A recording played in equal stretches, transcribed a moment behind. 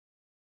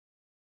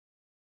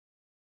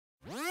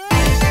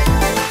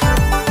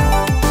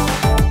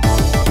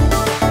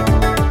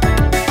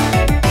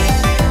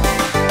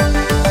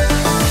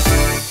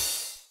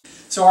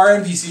So our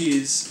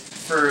NPCs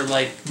for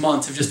like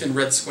months have just been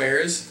red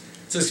squares.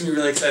 So it's gonna be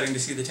really exciting to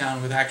see the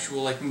town with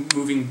actual like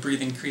moving,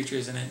 breathing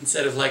creatures in it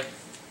instead of like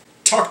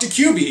talk to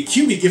QB.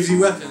 QB gives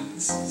you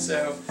weapons.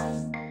 So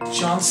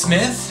John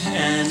Smith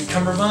and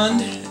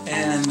Cumberbund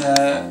and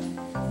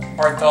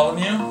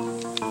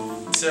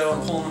Bartholomew. So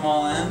I'm pulling them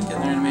all in, getting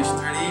their animations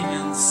ready,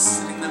 and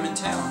sitting them in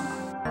town.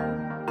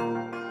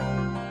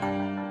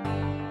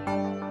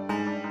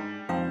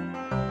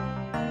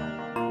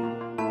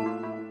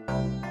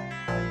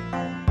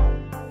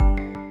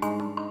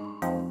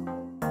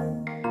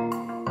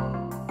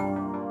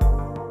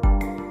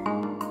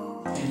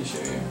 To show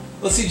you.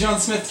 Let's see John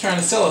Smith trying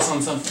to sell us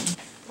on something.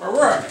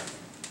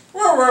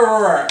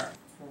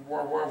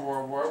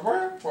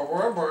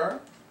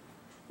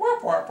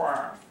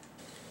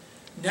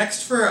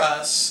 Next for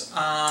us,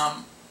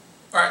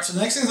 alright, so the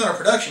next things on our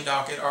production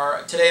docket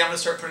are, today I'm going to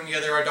start putting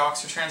together our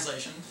docs for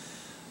translation.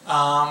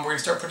 We're going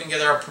to start putting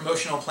together our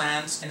promotional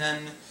plans, and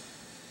then,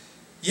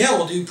 yeah,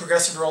 we'll do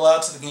progressive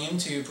rollouts of the game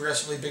to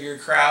progressively bigger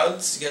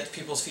crowds to get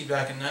people's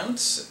feedback and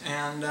notes,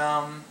 and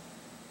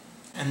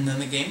then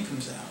the game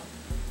comes out.